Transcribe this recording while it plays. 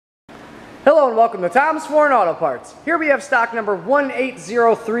Hello and welcome to Tom's Foreign Auto Parts. Here we have stock number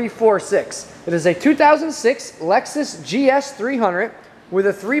 180346. It is a 2006 Lexus GS300 with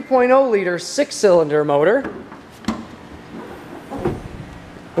a 3.0 liter 6-cylinder motor.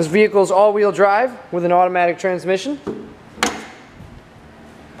 This vehicle is all-wheel drive with an automatic transmission.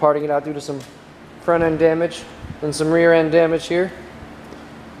 Parting it out due to some front end damage and some rear end damage here.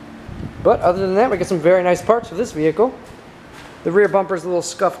 But other than that, we get some very nice parts for this vehicle. The rear bumper is a little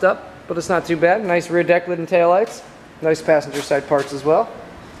scuffed up, but it's not too bad. Nice rear deck lid and taillights. Nice passenger side parts as well.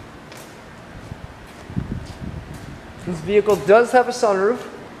 This vehicle does have a sunroof.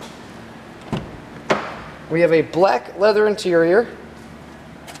 We have a black leather interior.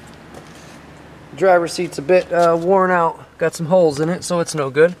 The driver's seat's a bit worn out. Got some holes in it, so it's no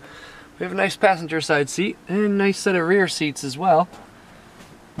good. We have a nice passenger side seat and a nice set of rear seats as well.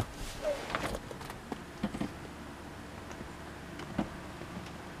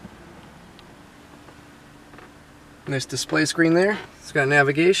 Nice display screen there. It's got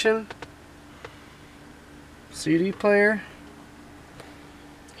navigation, CD player,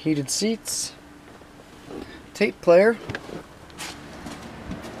 heated seats, tape player.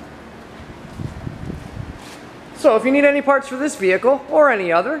 So if you need any parts for this vehicle or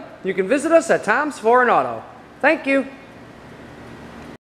any other, you can visit us at Tom's Foreign Auto. Thank you.